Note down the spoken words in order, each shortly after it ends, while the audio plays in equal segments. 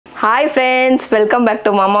Hi friends, welcome back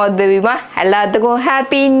to Mama with Babyma. எல்லாத்துக்கும்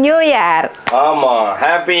happy new year. ஆமா,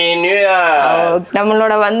 happy new year.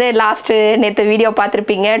 நம்மளோட வந்து last நேத்து வீடியோ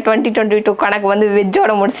பார்த்திருப்பீங்க. 2022 கணக்கு வந்து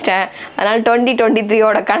வெஜ்ஜோட முடிச்சிட்டேன். அதனால 2023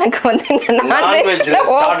 ஓட கணக்கு வந்து நான்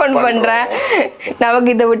ஓபன் பண்றேன்.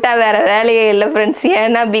 நமக்கு இத விட்டா வேற வேலையே இல்ல फ्रेंड्स.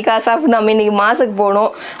 ஏன்னா because of நம்ம இன்னைக்கு மாஸ்க்கு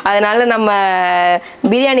போணும். அதனால நம்ம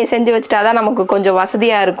பிரியாணி செஞ்சு வச்சிட்டா தான் நமக்கு கொஞ்சம்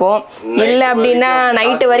வசதியா இருக்கும். இல்ல அப்படினா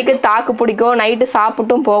நைட் வரைக்கும் தாக்கு பிடிக்கும். நைட்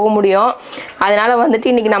சாப்பிட்டும் போக முடியும். அதனால வந்துட்டு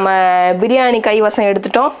இன்னைக்கு நம்ம பிரியாணி கைவசம்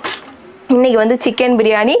எடுத்துட்டோம். இன்னைக்கு வந்து சிக்கன்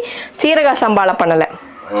பிரியாணி சீரக சம்பால பண்ணல.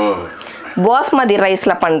 பாஸ்மதி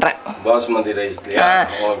ரைஸ்ல பண்றேன். பாஸ்மதி ரைஸ்லயா?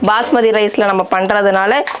 பாஸ்மதி ரைஸ்ல நம்ம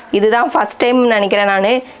பண்றதுனால இதுதான் ஃபர்ஸ்ட் டைம் நினைக்கிறேன் நான்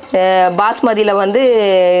பாஸ்மதியில வந்து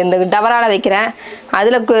இந்த டவரால வைக்கிறேன்.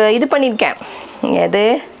 அதுல இது பண்ணிருக்கேன். எது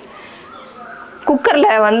குக்கர்ல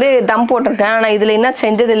வந்து தம் போட்டுருக்கேன். ஆனா இதுல என்ன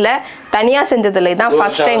செஞ்சது இல்ல, தனியா செஞ்சது இல்ல. இதான்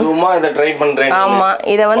ஃபர்ஸ்ட் டைம் இத ட்ரை பண்றேன். ஆமா,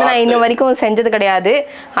 இத வந்து நான் இன்ன வரைக்கும் செஞ்சது கிடையாது.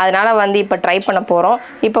 அதனால வந்து இப்ப ட்ரை பண்ண போறோம்.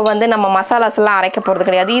 இப்ப வந்து நம்ம மசாலாஸ் எல்லாம் அரைக்க போறது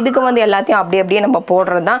கிடையாது. இதுக்கு வந்து எல்லாத்தையும் அப்படியே நம்ம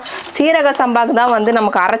போடுறது தான். சீரக சம்பாக்கு தான் வந்து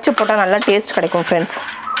நமக்கு அரைச்சு போட்டா நல்லா டேஸ்ட் கிடைக்கும் फ्रेंड्स.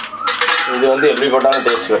 இது வந்து எப்படி போட்டாலும்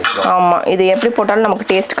டேஸ்ட் கிடைக்கும். ஆமா, இது எப்படி போட்டாலும் நமக்கு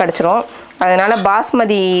டேஸ்ட் கிடைச்சிரும். அதனால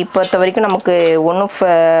பாஸ்மதி பொறுத்த வரைக்கும் நமக்கு ஒன்றும்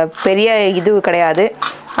பெரிய இது கிடையாது.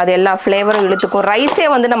 அது எல்லா ஃப்ளேவரும் இழுத்துக்கும். ரைஸே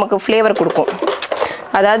வந்து நமக்கு ஃப்ளேவர் கொடுக்கும்.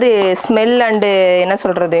 அதாவது ஸ்மெல் அண்டு என்ன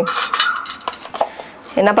சொல்கிறது,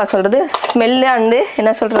 என்னப்பா சொல்கிறது, ஸ்மெல்லு அண்டு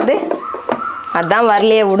என்ன சொல்கிறது, அதான்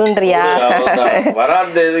வரலையே விடுன்றியா?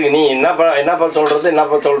 வராது. நீ என்னப்பா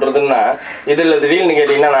சொல்றதுன்னா இதுல திடீர்னு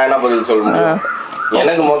கேட்டீங்கன்னா நான் என்ன பதில் சொல்ல முடியும்?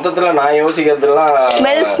 எனக்கு மொத்தத்துல நான் யோசிக்கிறதுலாம்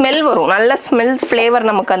ஸ்மெல் வரும். நல்ல ஸ்மெல் ஃப்ளேவர்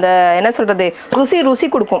நமக்கு அந்த என்ன சொல்றது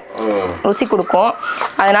ருசி கொடுக்கும்.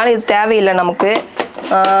 அதனால இது தேவையில்லை நமக்கு.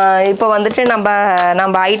 இப்போ வந்துட்டு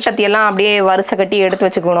நம்ம ஐட்டத்தையெல்லாம் அப்படியே வரிசை கட்டி எடுத்து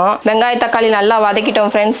வச்சுக்கணும். வெங்காய தக்காளி நல்லா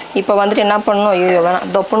வதக்கிட்டோம் ஃப்ரெண்ட்ஸ். இப்போ வந்துட்டு என்ன பண்ணணும், ஐயோ வேணாம்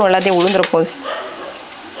தொப்புன்னு எல்லாத்தையும் உளுந்துற போகுது,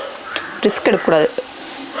 ரிஸ்க் எடுக்கக்கூடாது.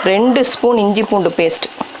 2 ஸ்பூன் இஞ்சி பூண்டு பேஸ்ட்.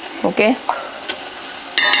 ஓகே,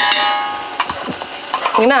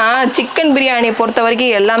 ஏன்னா சிக்கன் பிரியாணியை பொறுத்த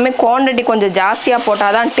வரைக்கும் எல்லாமே குவான்டிட்டி கொஞ்சம் ஜாஸ்தியாக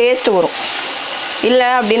போட்டால் தான் டேஸ்ட் வரும். இல்லை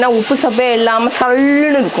அப்படின்னா உப்பு சப்பே இல்லாமல்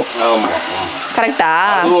சல்லுன்னு இருக்கும். கரெக்டா?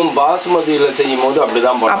 பாஸ்மதியில செய்யும் போது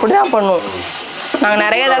அப்படிதான் பண்ணுவோம். நாங்கள்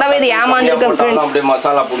நிறைய தடவை இது ஏமாந்துருக்கேன் ஃப்ரெண்ட்ஸ். அப்படியே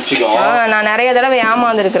மசாலா பிடிச்சிக்கும். நான் நிறைய தடவை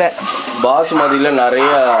ஏமாந்துருக்கிறேன். பாஸ்மதியில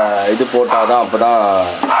நிறைய இது போட்டாதான் அப்பதான்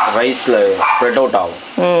ரைஸ்ல ஸ்ப்ரெட் அவுட்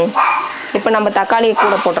ஆகும். இப்போ நம்ம தக்காளியை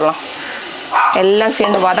கூட போட்டுடலாம். எல்லாம்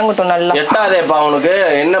சேர்ந்து வதங்கட்டும் நல்லா. எட்டாதேப்பா உனக்கு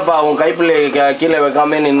என்னப்பா உன் கைப்பிள்ளை கீழே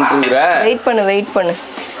வைக்காம நின்றுக்கிற? வெயிட் பண்ணு.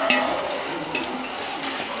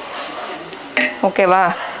 ஓகேவா?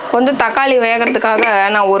 கொஞ்சம் தக்காளி வேகிறதுக்காக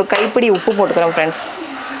நான் ஒரு கைப்பிடி உப்பு போட்டுக்கிறேன் ஃப்ரெண்ட்ஸ்.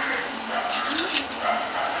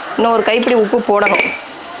 இன்னும் ஒரு கைப்பிடி உப்பு போடணும்.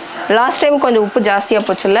 லாஸ்ட் டைம் கொஞ்சம் உப்பு ஜாஸ்தியாக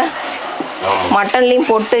போச்சுல்ல, மட்டன்லேயும்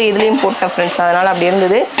போட்டு இதுலேயும் போட்டேன் ஃப்ரெண்ட்ஸ். அதனால் அப்படி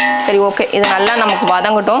இருந்தது. சரி ஓகே, இது நல்லா நமக்கு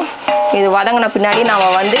வதங்கட்டும். இது வதங்கின பின்னாடி நம்ம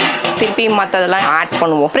வந்து திருப்பி மற்றதெல்லாம் ஆட்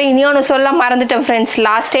பண்ணுவோம். அப்புறம் இன்னொன்று சொல்ல மறந்துட்டேன் ஃப்ரெண்ட்ஸ்.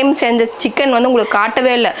 லாஸ்ட் டைம் செஞ்ச சிக்கன் வந்து உங்களுக்கு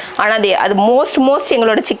காட்டவே இல்லை. ஆனால் அது மோஸ்ட்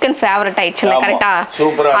எங்களோட சிக்கன் ஃபேவரட் ஆயிடுச்சுல்ல, கரெக்டா?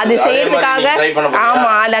 அது செய்யறதுக்காக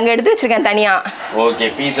ஆமாம், அது அங்கே எடுத்து வச்சிருக்கேன் தனியா. ஓகே,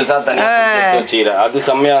 பீசஸா தனியா வச்சிரேன். அது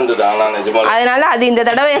செம்மையா இருந்தது. அதனால அது இந்த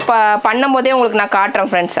தடவை பண்ணும் போதே உங்களுக்கு நான்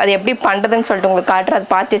காட்டுறேன் ஃப்ரெண்ட்ஸ். அது எப்படி பண்ணுறதுன்னு சொல்லிட்டு உங்களுக்கு காட்டுறேன்.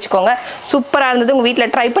 அது பார்த்து வச்சுக்கோங்க. சூப்பராக இருந்தது. உங்கள்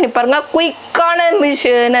வீட்டில் ட்ரை பண்ணி பாருங்க. குயிக்கான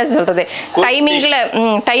என்ன சொல்கிறது,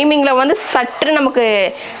 டைமிங்கில் வந்து சற்று நமக்கு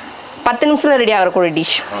 10 நிமிஷத்துல ரெடி ஆகக்கூடிய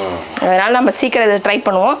டிஷ். அதனால நம்ம சீக்கிரம் இதை ட்ரை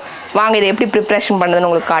பண்ணுவோம். வாங்க இதை எப்படி ப்ரிப்பரேஷன் பண்ணுறதுன்னு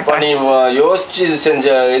உங்களுக்கு காட்டுறேன். நீ யோசிச்சு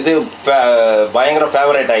செஞ்ச இது பயங்கர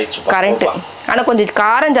ஃபேவரட் ஆயிடுச்சு. கரெக்ட். ஆனால் கொஞ்சம்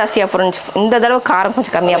காரம் ஜாஸ்தியாக போறேன். இந்த தடவை காரம்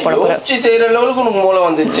கொஞ்சம் கம்மியாக போட போகிறேன். செய்கிற லெவலுக்கு உனக்கு மூளை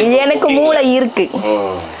வந்துச்சு. எனக்கு மூளை இருக்கு.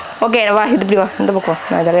 ஓகே வா, இது இப்படி வா, இந்த பக்கம்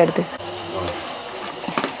நான் இதெல்லாம் எடுத்து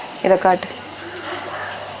இதை காட்டு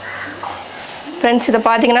ஃப்ரெண்ட்ஸ். இதை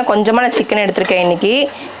பார்த்தீங்கன்னா கொஞ்சமாக நான் சிக்கன் எடுத்திருக்கேன் இன்றைக்கி.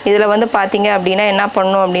 இதில் வந்து பார்த்தீங்க அப்படின்னா என்ன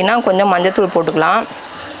பண்ணணும் அப்படின்னா கொஞ்சம் மஞ்சத்தூள் போட்டுக்கலாம்.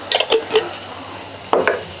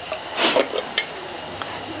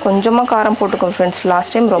 கொஞ்சமாக காரம் போட்டுக்கோங்க ஃப்ரெண்ட்ஸ்.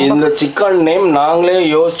 லாஸ்ட் டைம் ரொம்ப இந்த சிக்கன் நேம் நாங்களே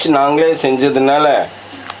யோசிச்சு நாங்களே செஞ்சதுனால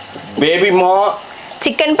பேபிமா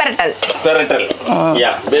சிக்கன் பிரட்டல்.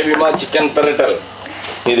 பேபிமா சிக்கன் பிரட்டல்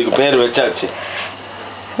இதுக்கு பேர் வச்சாச்சு.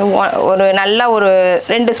 ஒரு நல்லா ஒரு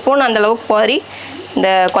 2 ஸ்பூன் அந்தளவுக்கு போரி இந்த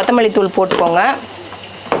கொத்தமல்லி தூள் போட்டுக்கோங்க.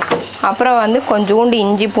 அப்புறம் வந்து கொஞ்சோண்டு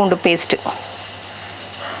இஞ்சி பூண்டு பேஸ்ட்டு.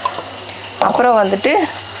 அப்புறம் வந்துட்டு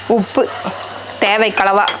உப்பு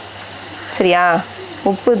தேவைக்களவா. சரியா?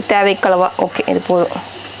 உப்பு தேவைக்களவா. ஓகே, இது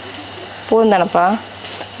போதும் தானப்பா?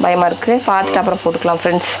 பயமாக இருக்குது, பார்த்துட்டு அப்புறம் போட்டுக்கலாம்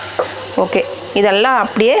ஃப்ரெண்ட்ஸ். ஓகே, இதெல்லாம்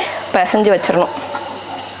அப்படியே பிசைஞ்சு வச்சிடணும்.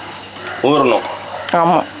 ஊறணும்.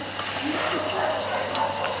 ஆமாம்,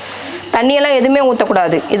 தண்ணியெல்லாம் எதுவுமே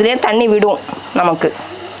ஊற்றக்கூடாது. இதுலேயே தண்ணி விடும் நமக்கு.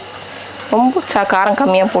 ரொம்ப காரம்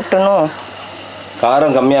கம்மியாக போட்டணும்.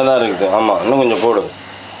 காரம் கம்மியாக தான் இருக்குது. ஆமாம், இன்னும் கொஞ்சம் போடு.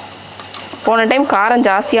 போன டைம் காரம்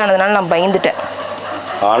ஜாஸ்தியானதுனால நான் பயந்துட்டேன்.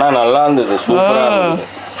 ஆனால் நல்லா இருந்தது, சூப்பராக இருந்தது.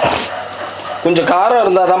 கொஞ்சம் காரம்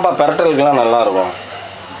இருந்தால் தான்ப்பா பிரட்டலுக்குலாம் நல்லா இருக்கும்.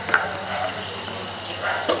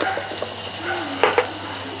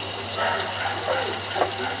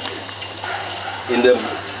 இந்த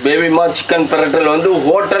பேபிமா சிக்கன் பிரட்டல் வந்து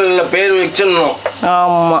ஹோட்டல்ல பேர் வச்சிடணும்.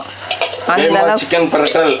 ஆமா, அந்த சிக்கன்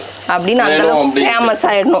பிரட்டல் அப்படின்னு அந்த அளவுக்கு ஃபேமஸ்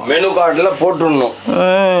ஆயிடணும். மெனு கார்டில் போட்டுடணும்.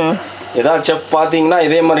 ஏதாவது செஃப் பார்த்தீங்கன்னா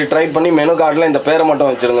இதே மாதிரி ட்ரை பண்ணி மெனு கார்டில் இந்த பேரை மட்டும்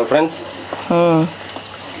வச்சிருங்க ஃப்ரெண்ட்ஸ்.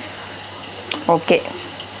 ஓகே,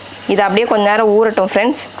 இது அப்படியே கொஞ்ச நேரம் ஊறட்டும்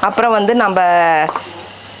ஃப்ரெண்ட்ஸ். அப்புறம் வந்து நம்ம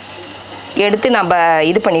எடுத்து நம்ம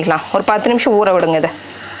இது பண்ணிக்கலாம். ஒரு 10 நிமிஷம் ஊற விடுங்க இதை.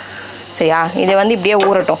 சரியா, இதை வந்து இப்படியே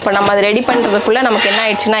ஊறட்டும். இப்போ நம்ம அதை ரெடி பண்ணுறதுக்குள்ளே நமக்கு என்ன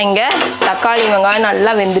ஆயிடுச்சுன்னா, இங்கே தக்காளி வெங்காயம்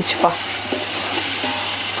நல்லா வெந்துருச்சுப்பா.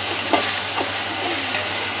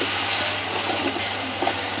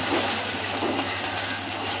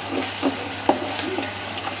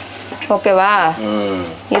 ஓகேவா,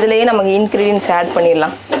 இதுலேயே நமக்கு இன்க்ரீடியன்ஸ் ஆட்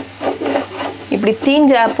பண்ணிடலாம். இப்படி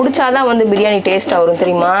பிடிச்சாதான் வந்து பிரியாணி டேஸ்ட் வரும்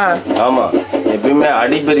தெரியுமா? ஆமாம், எப்பயுமே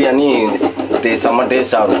அடி பிரியாணி செம்ம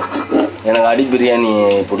டேஸ்ட் ஆகும். எனக்கு அடி பிரியாணி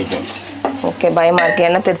பிடிக்கும். ஓகே, பயமாக இருக்குது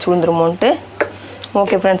எண்ணெய் தெரிச்சு விழுந்துருமோன்ட்டு.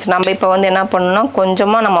 ஓகே ஃப்ரெண்ட்ஸ், நம்ம இப்போ வந்து என்ன பண்ணணும்,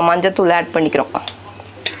 கொஞ்சமாக நம்ம மஞ்சத்தூள் ஆட் பண்ணிக்கிறோம்.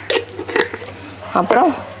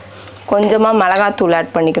 அப்புறம் கொஞ்சமாக மிளகாத்தூள்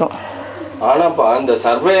ஆட் பண்ணிக்கிறோம். ஆனாப்பா இந்த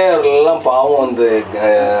சர்வேயர்லாம் பாவம் வந்து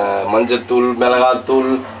மஞ்சத்தூள்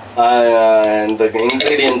மிளகாத்தூள் இந்த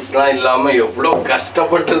இன்க்ரீடியன்ஸ்லாம் இல்லாமல் எவ்வளோ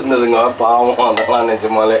கஷ்டப்பட்டு இருந்ததுங்க பாவம். அதெல்லாம்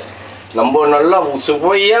நிஜமாலே நம்ம நல்லா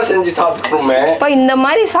சுவையாக செஞ்சு சாப்பிட்றோமே. இப்போ இந்த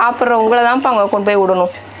மாதிரி சாப்பிட்றவங்கள தான்ப்பா அங்கே கொண்டு போய்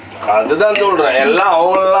விடணும். அதுதான் சொல்கிறேன், எல்லாம்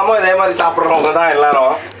அவங்க இல்லாமல் இதே மாதிரி சாப்பிட்றவங்க தான்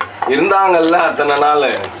எல்லாரும் இருந்தாங்கல்ல அத்தனை நாள்.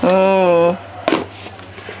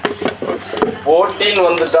 போட்டின்னு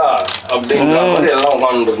வந்துட்டா அப்படின்ற மாதிரி எல்லாம்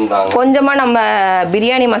உட்காந்து இருந்தாங்க. கொஞ்சமா நம்ம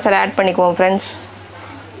பிரியாணி மசாலா ஆட் பண்ணிக்குவோம் ஃப்ரெண்ட்ஸ்.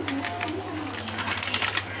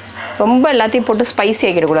 ரொம்ப எல்லாத்தையும் போட்டு ஸ்பைசி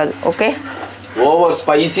ஆக்கிடக்கூடாது. ஓகே, ஓவர்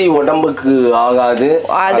ஸ்பைசி உடம்புக்கு ஆகாது.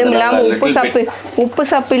 அதுவும் இல்லாமல் உப்பு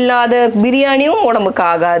சப்பு இல்லாத பிரியாணியும் உடம்புக்கு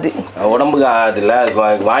ஆகாது. உடம்புக்கு ஆகாதுல்ல,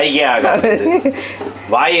 வாய்க்கே ஆகாது.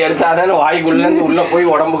 வாய் எடுத்தாதானே வாய்க்குள்ள இருந்து உள்ள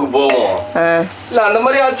போய் உடம்புக்கு போவோம். இல்ல அந்த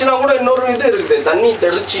மாதிரி ஆச்சுன்னா கூட இன்னொரு இது இருக்குது, தண்ணி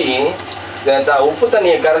தெளிச்சு உப்பு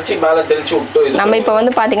தண்ணியை கரைச்சி மேலே தெளிச்சு விட்டு. நம்ம இப்போ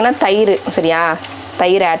வந்து பார்த்தீங்கன்னா தயிர், சரியா,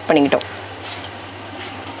 தயிர் ஆட் பண்ணிக்கிட்டோம்.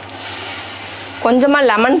 கொஞ்சமாக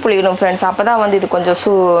லெமன் புளிக்கணும் ஃப்ரெண்ட்ஸ், அப்போ தான் வந்து இது கொஞ்சம்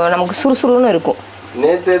நமக்கு சுறுசுறுன்னு இருக்கும்.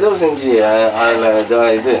 நேற்று ஏதோ செஞ்சு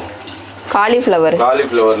அதில் இது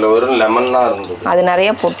காலிஃப்ளவரில் ஒரு லெமன் தான் இருந்தது, அது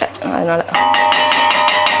நிறைய போட்டேன். அதனால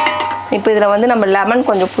இப்போ இதில் வந்து நம்ம லெமன்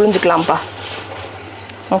கொஞ்சம் புளிஞ்சுக்கலாம்ப்பா.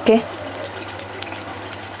 ஓகே,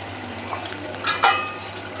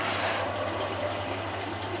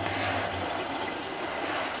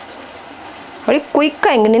 அப்படியே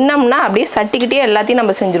குயிக்காக இங்கே நின்னோம்னா அப்படியே சட்டிக்கிட்டே எல்லாத்தையும்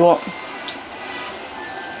நம்ம செஞ்சுருவோம்.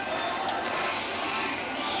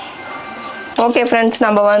 ஓகே ஃப்ரெண்ட்ஸ்,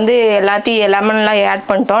 நம்ம வந்து எல்லாத்தையும் லெமன்லாம் ஆட்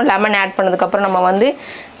பண்ணிட்டோம். லெமன் ஆட் பண்ணதுக்கப்புறம் நம்ம வந்து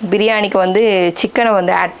பிரியாணிக்கு வந்து சிக்கனை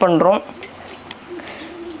வந்து ஆட் பண்ணுறோம்.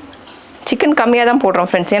 சிக்கன் கம்மியாக தான் போடுறோம்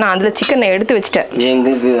ஃப்ரெண்ட்ஸ், ஏன்னா அதில் சிக்கனை எடுத்து வச்சுட்டேன்.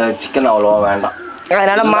 எங்களுக்கு சிக்கன் அவ்வளோவா வேண்டாம்,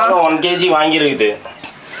 அதனால் 1 kg வாங்கியிருக்குது.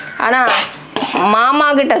 ஆனால் மாமா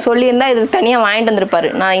கிட்ட சொல்லியிருந்தா இது தனியாக வாங்கிட்டு வந்திருப்பாரு,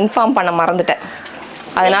 நான் இன்ஃபார்ம் பண்ண மறந்துட்டேன்.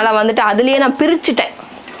 அதனால் வந்துட்டு அதுலேயே நான் பிரிச்சுட்டேன்,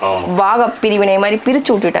 பாக பிரிவினை மாதிரி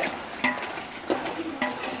பிரித்து விட்டுட்டேன்.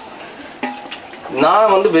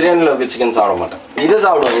 நான் வந்து பிரியாணியில் இருக்க சிக்கன் சாப்பிட மாட்டேன், இதை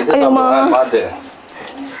சாப்பிடுவேன். பார்த்து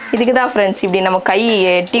இதுக்கு தான் ஃப்ரெண்ட்ஸ் இப்படி நம்ம கை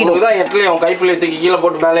எட்டிடும். அவன் கைப்பிள்ளை தூக்கி கீழே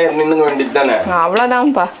போட்டு மேலே நின்றுங்க வேண்டியது தானே.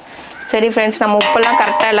 அவ்வளோதான்ப்பா. சரி ஃப்ரெண்ட்ஸ், நம்ம உப்பெல்லாம்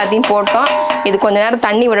கரெக்டாக எல்லாத்தையும் போட்டோம். இது கொஞ்ச நேரம்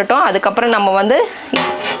தண்ணி விடட்டும். அதுக்கப்புறம் நம்ம வந்து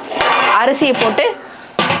அரிசியை போட்டு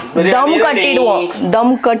தம் கட்டிடுவோம்.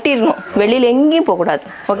 தம் கட்டிடணும், வெளியில் எங்கேயும் போகக்கூடாது.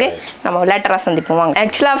 ஓகே, நம்ம லேட்டராக சந்திப்போம் வாங்க.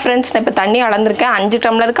 ஆக்சுவலாக ஃப்ரெண்ட்ஸ், நான் இப்போ தண்ணி அளந்திருக்கேன். 5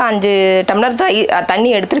 டம்ளருக்கு 5 டம்ளர் தண்ணி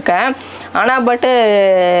எடுத்திருக்கேன். ஆனால் பட்டு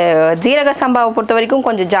ஜீரக சம்பாவை பொறுத்த வரைக்கும்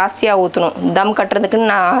கொஞ்சம் ஜாஸ்தியாக ஊற்றணும் தம்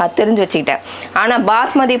கட்டுறதுக்குன்னு நான் தெரிஞ்சு வச்சுக்கிட்டேன். ஆனால்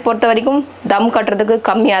பாஸ்மதி பொறுத்த வரைக்கும் தம் கட்டுறதுக்கு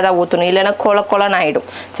கம்மியாக தான் ஊற்றணும், இல்லைன்னா கொலன்னு ஆகிடும்.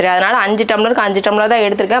 சரி, அதனால் 5 டம்ளருக்கு 5 டம்ளர் தான்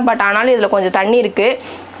எடுத்திருக்கேன். பட் ஆனாலும் இதில் கொஞ்சம் தண்ணி இருக்குது,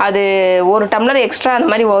 அது 1 டம்ளர் எக்ஸ்ட்ரா அந்த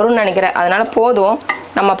மாதிரி வரும்னு நினைக்கிறேன். அதனால் போதும்,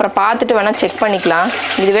 நம்ம அப்புறம் பார்த்துட்டு வேணால் செக் பண்ணிக்கலாம்.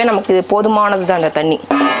 இதுவே நமக்கு இது போதுமானது தான் அந்த தண்ணி.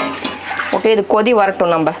 ஓகே, இது கொதி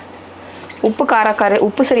வரட்டும். நம்ம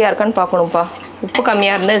உப்பு சரியாக இருக்கான்னு பார்க்கணும்ப்பா. உப்பு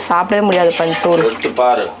கம்மியாக இருந்தால் சாப்பிடவே முடியாது பஞ்சோறு.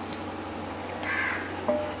 பாரு,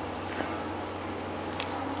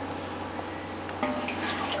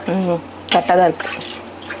 கரெக்டாக தான் இருக்கு.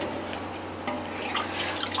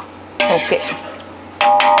 ஓகே,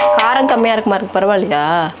 காரம் கம்மியாக இருக்கு மாதிரி இருக்கு. பரவாயில்லையா?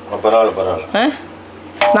 பரவாயில்ல.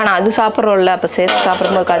 வேணாம் அது சாப்பிட்றோம்ல, அப்போ சேர்த்து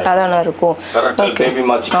சாப்பிடும்போது கரெக்டாக தானே இருக்கும்.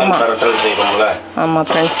 பேபிமா சிக்கன் பிரட்டல் செய்கிறோம்ல. ஆமாம்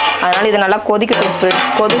ஃப்ரெண்ட்ஸ், அதனால் இதை நல்லா கொதிக்கட்டும் ஃப்ரெண்ட்ஸ்.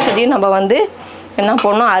 கொதிச்சதையும் நம்ம வந்து என்ன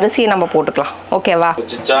பண்ணணும், அரிசியை நம்ம போட்டுக்கலாம். ஓகேவா?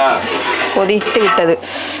 கொதித்து விட்டது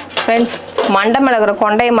ஃப்ரெண்ட்ஸ். மண்டை மிளகுற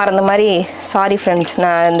கொண்டையை மறந்த மாதிரி சாரி ஃப்ரெண்ட்ஸ்,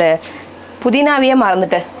 நான் இந்த புதினாவையே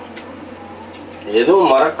மறந்துட்டேன்.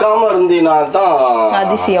 எதுவும் மறக்காம இருந்தீனா தான்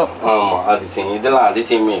அதிசயம். ஆமா அதிசயம், இதெல்லாம்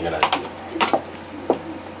அதிசயமே கிடையாது.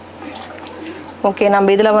 ஓகே,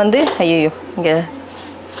 நம்ம இதில் வந்து ஐயோ இங்கே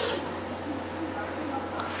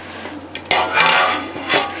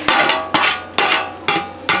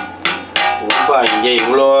இங்க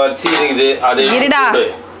இவ்வளோ அரிசி இருக்குது, அது இருடா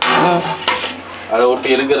அதை விட்டு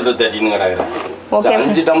இருக்கிறத தட்டின்னு கிடக்குறேன். ஓகே,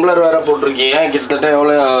 5 டம்ளர் வேற போட்டிருக்கீங்க. கிட்டத்தட்ட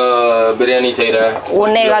எவ்வளோ பிரியாணி செய்கிற?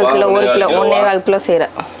 1.25 கிலோ 1.25 கிலோ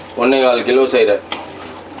செய்கிறேன். 1.25 கிலோ செய்கிற.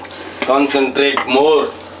 கான்சென்ட்ரேட் மோர்.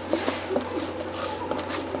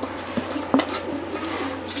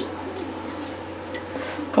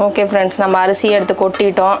 ஓகே ஃப்ரெண்ட்ஸ், நம்ம அரிசியை எடுத்து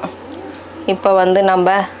கொட்டிட்டோம். இப்போ வந்து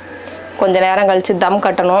நம்ம கொஞ்ச நேரம் கழித்து தம்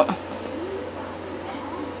கட்டணும்.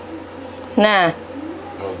 என்ன?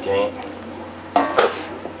 ஓகே,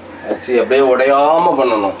 அரிசி அப்படியே உடையாம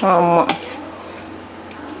பண்ணணும். ஆமாம்,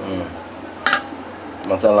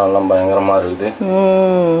 மசாலா எல்லாம் பயங்கரமா இருக்குது.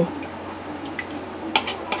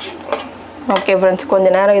 ஓகே ஃப்ரெண்ட்ஸ், கொஞ்ச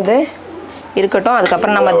நேரம் இது இருக்கட்டும்,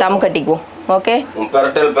 அதுக்கப்புறம் நம்ம தம் கட்டிக்குவோம். ஓகே,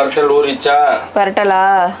 பிரட்டல் ஊறிச்சா? பிரட்டலா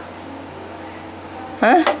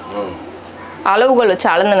அளவுகள் வச்சு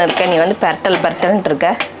அளந்துன்னு இருக்க, நீ வந்து பிரட்டல்ன்ட்டு இருக்க.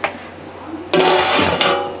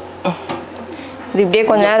 இது இப்படியே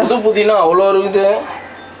கொஞ்ச நேரம். புது புதினா அவ்வளோ இருக்குது.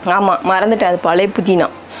 ஆமாம், மறந்துட்டேன், அது பழைய புதினா.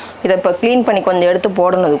 இதை இப்போ க்ளீன் பண்ணி கொஞ்சம் எடுத்து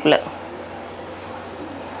போடணும் அதுக்குள்ளே.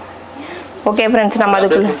 ஓகே ஃப்ரெண்ட்ஸ், நம்ம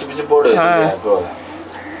அதுக்குள்ளே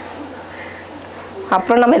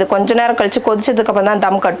அப்புறம் நம்ம இது கொஞ்ச நேரம் கழித்து கொதிச்சதுக்கப்புறம் தான்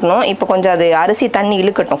தம் கட்டணும். இப்போ கொஞ்சம் அது அரிசி தண்ணி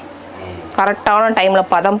இழுக்கட்டும். கரெக்டான டைமில்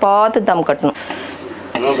பதம் பார்த்து தம் கட்டணும்.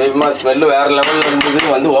 பேபிமா ஸ்மெல் வேற லெவல்ல இருந்தது.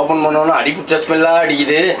 வந்து ஓபன் பண்ணோம்னா அடிபிச்ச ஸ்மெல்லா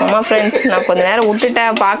அடிக்குது. ஆமா ஃப்ரெண்ட்ஸ், நான் கொஞ்ச நேரம்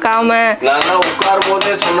விட்டுட்டேன் பார்க்காம. நான் தான் உட்காரும்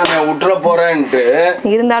போதே சொன்னேன் விட்டுற போறேன்ட்டு.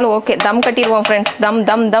 இருந்தாலும் ஓகே, தம் கட்டிடுவோம் ஃப்ரெண்ட்ஸ். தம்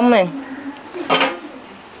தம் தம்.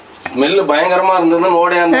 ஸ்மெல் பயங்கரமா இருந்ததுன்னு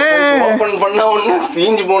ஓடியா ஓபன் பண்ண உடனே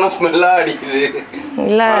தீஞ்சு போன ஸ்மெல்லா அடிக்குது.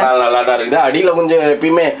 இல்ல நல்லா தான் இருக்குது. அடியில கொஞ்சம்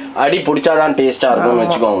எப்பயுமே அடி பிடிச்சாதான் டேஸ்டா இருக்கும்னு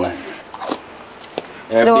வச்சுக்கோங்க.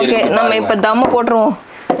 சரி ஓகே, நம்ம இப்போ தம் போட்டுருவோம்.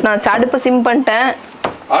 நான் அடுப்பு சிம் பண்ணிட்டேன்.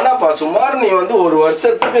 ஆனாப்பா சுமார் நீ வந்து ஒரு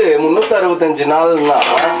வருஷத்துக்கு 365 நாள்னா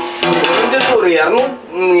கொஞ்சம் ஒரு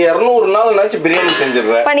 200 நாள்னாச்சும் பிரியாணி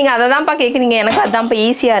செஞ்சிடுறேன். நீங்க அதை தான்ப்பா கேட்குறீங்க, எனக்கு அதான்ப்பா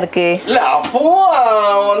ஈஸியா இருக்கு. இல்ல அப்பவும்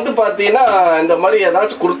வந்து பாத்தீங்கன்னா இந்த மாதிரி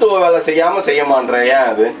ஏதாச்சும் கொடுத்து வேலை செய்யாம செய்ய மாட்டேன். ஏன்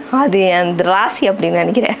அது அந்த ராசி அப்படின்னு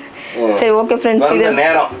நினைக்கிறேன். சரி ஓகே ஃப்ரெண்ட்ஸ், இது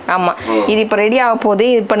நேரம். ஆமா, இது இப்போ ரெடி ஆக போகுது.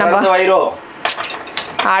 இப்போ நம்ம வயிறோ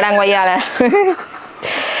ஆடாங்க வையால.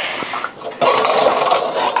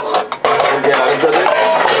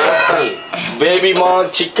 பேபிமா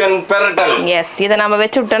சிக்கன் பிரட்டல். எஸ், இதை நம்ம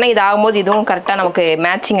வச்சு விட்டோன்னா இது ஆகும்போது இதுவும் கரெக்டாக நமக்கு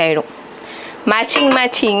மேட்சிங் ஆகிடும். Matching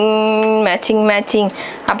matching matching matching.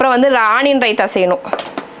 அப்புறம் வந்து ஆனியன் ரைத்தா செய்யணும்.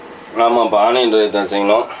 ஆமாப்பா, ஆனியன் ரைத்தா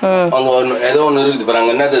செய்யணும். அங்கே ஏதோ ஒன்று இருக்குது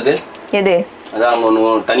பாருங்க. என்னது அது? எது? அதான் அங்கே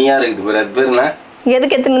ஒன்று தனியாக இருக்குது பாரு. அது பேர் என்ன?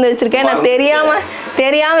 எதுக்கு எடுத்துன்னு வந்து வச்சிருக்கேன்? நான்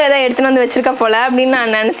தெரியாம ஏதோ எடுத்துன்னு வந்து வச்சிருக்க போல அப்படின்னு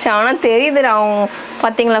நான் நினைச்சேன். ஆனால் தெரியுதுடா. அவங்க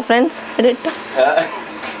பார்த்தீங்களா ஃப்ரெண்ட்ஸ்?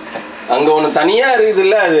 அங்கே ஒன்று தனியாக இருக்குது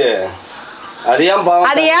இல்லை? அது ஏன்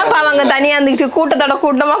பாவங்க தனியா இருந்துட்டு கூட்டத்தோட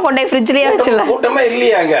கூட்டமா கொண்டே ஃப்ரிட்ஜ்லயே வச்சல? கூட்டமா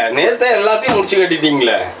இல்லையாங்க, நேத்தே எல்லாத்தையும் முடிச்சு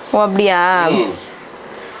கட்டிட்டீங்களே. ஓ அப்படியா?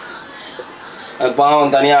 அது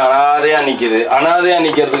பாவம் தனியா அனாதையா நிக்குது. அனாதையா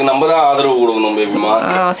நிக்கிறதுக்கு நம்ம தான் ஆதரவு கொடுக்கணும் பேபிமா.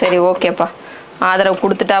 சரி ஓகேப்பா, ஆதரவு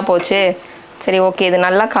கொடுத்துட்டா போச்சு. சரி ஓகே, இது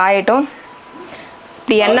நல்லா காயட்டும்.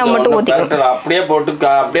 இப்படி எண்ணெய் மட்டும் ஊத்திக்கணும். அப்படியே போட்டு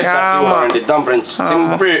அப்படியே தட்டி வேண்டியதுதான் ஃப்ரெண்ட்ஸ்.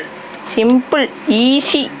 Simple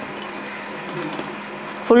easy.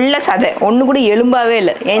 ஃபுல்லாக சதை, ஒன்று கூட எலும்பாவே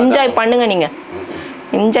இல்லை. என்ஜாய் பண்ணுங்க, நீங்கள்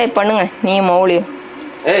என்ஜாய் பண்ணுங்க. நீ மௌலியும்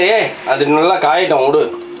ஏய் அது நல்லா காயிட்டோம் விடு.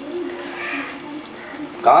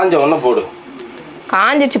 காஞ்ச ஒன்று போடு.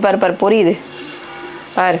 காஞ்சிச்சு பாரு பாரு, புரியுது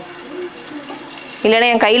பாரு. இல்லைன்னா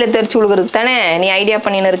என் கையில் தெரிச்சு விழுகிறதுக்கு தானே நீ ஐடியா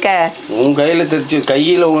பண்ணின்னு இருக்க. உன் கையில் தெரிச்சு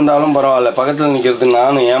கையில் விழுந்தாலும் பரவாயில்ல, பக்கத்தில் நிற்கிறது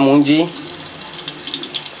நானும். ஏன் மூஞ்சி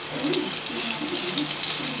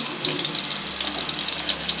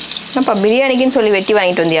என்னப்பா பிரியாணிக்குன்னு சொல்லி வெட்டி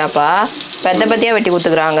வாங்கிட்டு வந்தியாப்பா? பெத்த பத்தியா வெட்டி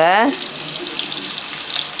கொடுத்துக்குறாங்க.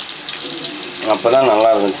 அப்போதான் நல்லா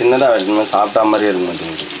இருக்கும். சின்னதாக வெட்டணும், சாப்பிட்டா மாதிரி இருக்க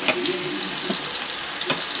மாட்டேங்குது.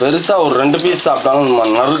 பெருசாக ஒரு 2 பீஸ்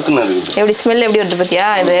சாப்பிட்டாலும் நறுக்குன்னு இருக்குது. எப்படி ஸ்மெல் எப்படி வருது பத்தியா?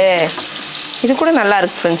 இது கூட நல்லா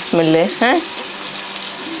இருக்கு ஃப்ரெண்ட்ஸ் ஸ்மெல்லு.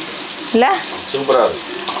 இல்லை சூப்பராக இருக்கு.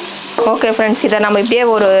 ஓகே ஃப்ரெண்ட்ஸ், இதை நம்ம இப்படியே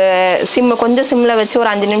ஒரு கொஞ்சம் சிம்மில் வச்சு ஒரு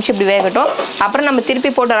 5 நிமிஷம் இப்படி வேகட்டும். அப்புறம் நம்ம திருப்பி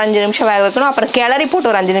போட்டு ஒரு 5 நிமிஷம் வேக வைக்கணும். அப்புறம் கிளறி போட்டு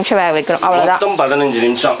ஒரு 5 நிமிஷம் வேக வைக்கணும். அவ்வளோதான். 15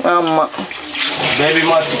 நிமிஷம். ஆமாம்.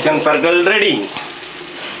 பேபிமா சிக்கன் பர்கர் ரெடி.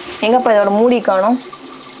 எங்கப்பா இதோட மூடி காணும்?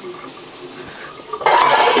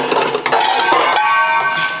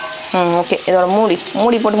 ஓகே, இதோட மூடி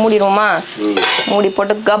போட்டு மூடிடுவோமா? மூடி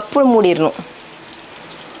போட்டு கப்பு மூடிடணும்.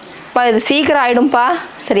 பா இது சீக்கிரம் ஆயிடும்பா.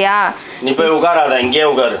 சரியா? நீ போய் உட்காராத, இங்கேயே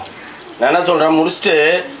உட்காரு. நான் என்ன சொல்கிறேன், முடிச்சுட்டு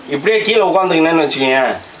இப்படியே கீழே உட்காந்துக்கினேன்னு வச்சுக்கோங்க,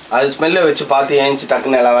 அது ஸ்மெல்லை வச்சு பார்த்து ஏஞ்சி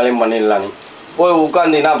டக்குன்னு எல்லா வேலையும் பண்ணிடலாம். நீ போய்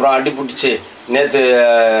உட்காந்திங்கன்னா அப்புறம் அடி பிடிச்சி நேற்று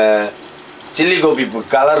சில்லி கோபி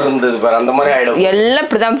கலர் இருந்தது பாரு, அந்த மாதிரி ஆகிடும். எல்லாம்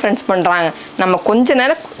இப்படி தான் ஃப்ரெண்ட்ஸ் பண்ணுறாங்க. நம்ம கொஞ்ச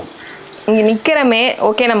நேரம் இங்கே நிற்கிறமே,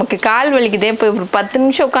 ஓகே நமக்கு கால் வலிக்குதே, இப்போ இப்படி 10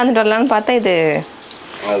 நிமிஷம் உட்காந்துட்டு வரலான்னு பார்த்தா இது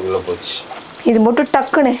அதுக்குள்ளே போச்சு. இது மட்டும்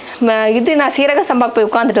டக்குன்னு இது நான் சீரக சம்பாக்கு போய்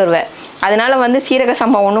உட்காந்துட்டு வருவேன். அதனால வந்து சீரக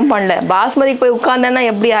சம்பா ஒன்றும் பண்ணல. பாஸ்மதிக்கு போய் உட்காந்தேன்னா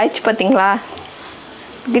எப்படி ஆயிடுச்சு பார்த்தீங்களா?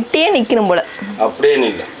 கிட்டே நிற்கணும் போல. அப்படியே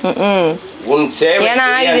இல்லை. ஏன்னா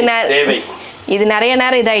இது நிறைய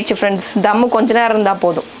நேரம் இதாயிடுச்சு ஃப்ரெண்ட்ஸ். தம்மு கொஞ்ச நேரம் இருந்தால்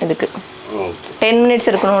போதும். இதுக்கு 10 மினிட்ஸ்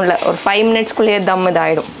இருக்கணும், இல்லை ஒரு 5 மினிட்ஸ்க்குள்ளேயே தம்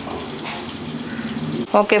இதாகிடும்.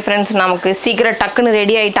 ஓகே ஃப்ரெண்ட்ஸ், நமக்கு சீக்கிரம் டக்குன்னு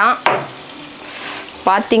ரெடி ஆகிட்டான்.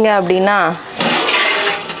 பார்த்தீங்க அப்படின்னா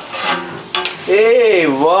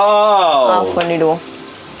ஆஃப் பண்ணிடுவோம்.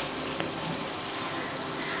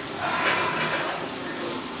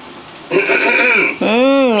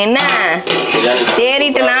 என்ன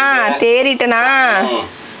தேறிட்டனா?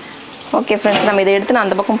 ஓகே ஃப்ரெண்ட்ஸ், நம்ம இதை எடுத்து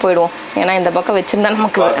அந்த பக்கம் போயிடுவோம். ஏன்னா இந்த பக்கம் வச்சிருந்தா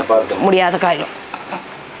நமக்கு முடியாத காரியம்.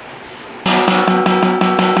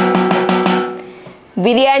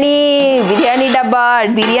 பிரியாணி டப்பா,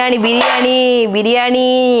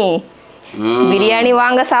 பிரியாணி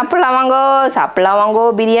வாங்க, சாப்பிடலாம் வாங்கோ,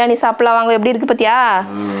 பிரியாணி சாப்பிடலாம் வாங்கோ. எப்படி இருக்கு பாத்தியா?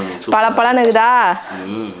 பழன்னு இருக்குதா?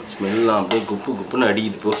 ஸ்மெல்லாம் அப்படியே குப்பு குப்புன்னு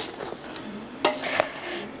அடிக்குது போ.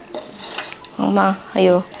 ஆமா,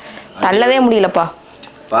 ஐயோ தள்ளவே முடியலப்பா.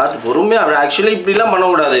 பார்த்து பொறுமையா. ஆக்சுவலி இப்படிலாம்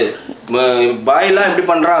பண்ணக்கூடாது. பாயெல்லாம் எப்படி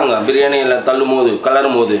பண்றாங்க, பிரியாணியில் தள்ளும் போது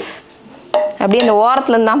கலரும் போது அப்படியே இந்த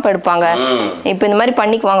ஓரத்துல இருந்து தான் எடுப்பாங்க. இப்போ இந்த மாதிரி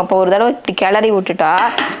பண்ணிக்குவாங்க. இப்போ ஒரு தடவை இப்படி கிளறி விட்டுட்டா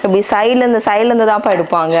இப்படி சைட்ல இருந்து தான்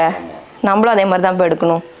எடுப்பாங்க. நம்மளும் அதே மாதிரி தான்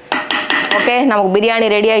எடுக்கணும். ஓகே, நமக்கு பிரியாணி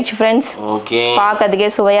ரெடி ஆயிடுச்சு ஃப்ரெண்ட்ஸ். ஓகே, பார்க்கறதுக்கே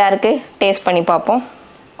சுவையா இருக்கு. டேஸ்ட் பண்ணி பார்ப்போம்.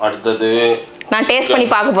 அடுத்தது நான் டேஸ்ட் பண்ணி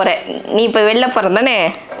பார்க்க போறேன். நீ இப்போ வெளில போற தானே?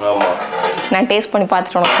 ஆமா, நான் டேஸ்ட் பண்ணி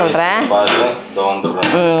பார்த்துட்டு உனக்கு சொல்றேன்.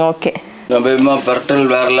 ஓகே, பேபிமா பர்ட்டல்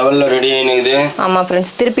வேற லெவல்ல ரெடி ஆயிடுது. ஆமா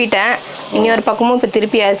ஃப்ரெண்ட்ஸ், திருப்பிட்டேன். இன்னொரு பக்கமும் இப்போ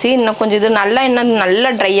திருப்பியாச்சு. இன்னும் கொஞ்சம் இது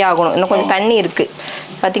நல்லா ட்ரை ஆகணும். இன்னும் கொஞ்சம் தண்ணி இருக்கு.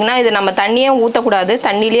 பார்த்தீங்கன்னா இது நம்ம தண்ணியே ஊற்றக்கூடாது.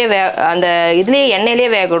 தண்ணியிலே அந்த இதுலேயே எண்ணெயிலே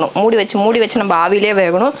வேகணும். மூடி வச்சு நம்ம ஆவிலே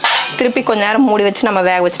வேகணும். திருப்பி கொஞ்ச நேரம் மூடி வச்சு நம்ம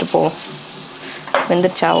வேக வச்சுட்டு போவோம்.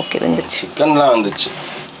 வெந்துருச்சா? ஓகே, வெந்துருச்சு. சிக்கன்லாம் வந்துச்சு.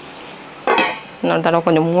 இன்னொரு தடவை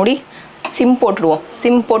கொஞ்சம் மூடி சிம் போட்டுடுவோம்.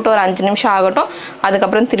 சிம் போட்டு ஒரு 5 நிமிஷம் ஆகட்டும்.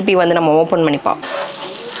 அதுக்கப்புறம் திருப்பி வந்து நம்ம ஓப்பன் பண்ணிப்போம்.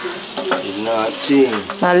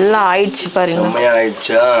 நல்லா ஆயிடுச்சு பாருங்க.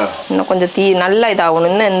 இன்னும் கொஞ்சம் நல்லா இதாகணும்.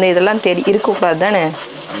 இன்னும் இந்த இதெல்லாம் இருக்கக்கூடாது தானே?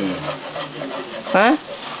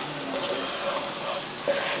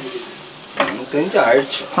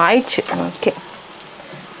 ஆயிடுச்சு.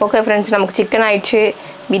 ஓகே ஃப்ரெண்ட்ஸ், நமக்கு சிக்கன் ஆயிடுச்சு,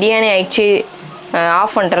 பிரியாணி ஆயிடுச்சு.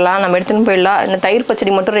 ஆஃப் பண்ணிடலாம், நம்ம எடுத்துன்னு போயிடலாம். இந்த தயிர்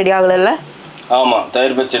பச்சடி மட்டும் ரெடி ஆகலைல்ல? ஆமாம்,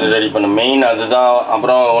 தயிர் பச்சடி ரெடி பண்ண மெயின் அதுதான்.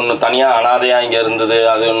 அப்புறம் ஒன்று தனியாக அனாதையாக இங்கே இருந்தது,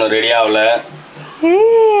 அது ஒன்று ரெடி ஆகலை.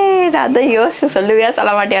 அதான் யோசிச்சு சொல்லுவியா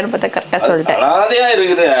சொல்ல மாட்டியான்னு பார்த்தா கரெக்டாக சொல்லிட்டேன். அனாதையா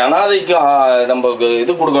இருக்குது. அனாதைக்கு நம்ம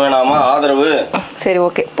இது கொடுக்க வேணாமா ஆதரவு? சரி,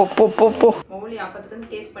 ஓகே, போ. மௌலி அப்பத்துக்கு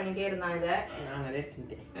டேஸ்ட் பண்ணிட்டே இருந்தான். இதை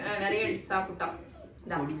நிறைய சாப்பிட்டான்.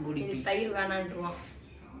 தயிர் வேணான்றான்.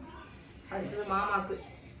 அடுத்தது மாமாக்கு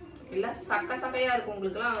எல்லாம் சக்கையா இருக்கும்.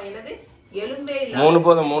 உங்களுக்கு எல்லாம் என்னது எலும்பே இல்ல. 3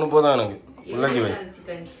 போதும் எனக்கு. உள்ளக்கி வை.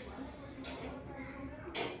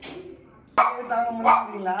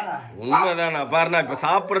 உண்மைதான். பாருண்ணா, இப்ப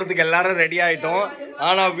சாப்பிட்றதுக்கு எல்லாரும் ரெடி ஆயிட்டோம்.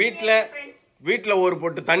 ஆனா வீட்டுல ஒரு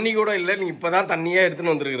பொட்டு தண்ணி கூட இல்லை. நீ இப்பதான் தண்ணியே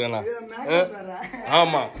எடுத்துன்னு வந்துருக்குறேண்ணா.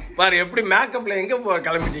 ஆமா, பாரு எப்படி மேக்கப்ல எங்க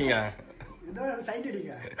கிளம்பிட்டீங்க.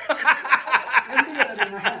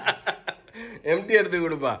 எம்டி எடுத்து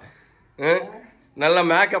கொடுப்பா. நல்லா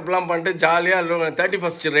மேக்கப்லாம் பண்ணிட்டு ஜாலியா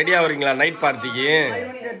 31st ரெடி ஆகுறீங்களா நைட் பார்ட்டிக்கு?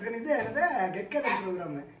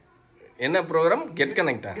 என்ன program? Get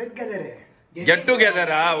கனெக்டா? Get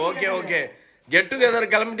டுகெதரா? Okay, get together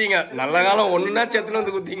கிளம்பிட்டீங்க. நல்ல காலம் ஒண்ணுன்னா செத்துன்னு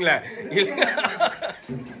வந்து குத்திங்களே.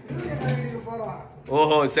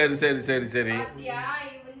 ஓஹோ, சரி.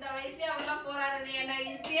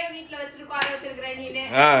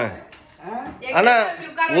 ஆனா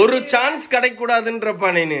ஒரு சான்ஸ் கிடைக்க கூடாதுன்றப்பா.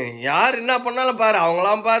 நீனு யார் என்ன பண்ணாலும் பாரு,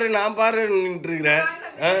 அவங்களாம் பாரு, நான் பாரு நின்று இருக்கிறேன்.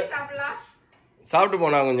 சாப்பிட்டு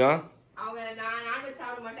போனா கொஞ்சம்.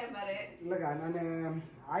 இல்லக்கா நான்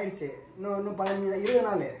ஆயிடுச்சு இன்னும் 15 20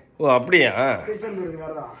 நாள். ஓ அப்படியா? திருச்செந்தூருக்கு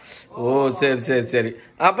வரதான். ஓ சரி சரி சரி.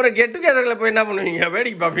 அப்புறம் கெட் டுகெதர்ல போய் என்ன பண்ணுவீங்க?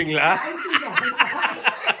 வேடிக்கை பார்ப்பீங்களா?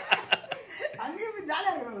 அங்கேயும் போய்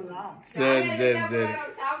ஜாலியாக இருக்கணும்ல. சரி சரி சரி.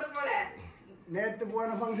 நேற்று போன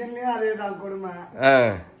ஃபங்க்ஷன்லேயும் அதே தான் கொடுமை.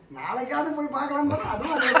 நாளைக்காவது போய் பார்க்கலான்னு பார்த்தா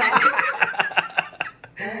அதுவும் அதே தான்.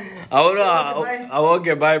 அவரும்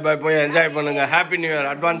ஓகே பாய் பாய், போய் என்ஜாய் பண்ணுங்க. Happy new year,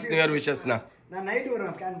 advance new year விஷஸ்ண்ணா. நான் நைட்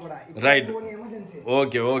வருவேன் பிளான் போட. Right, emergency.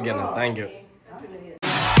 ஓகே ஓகேண்ணா, தேங்க்யூ.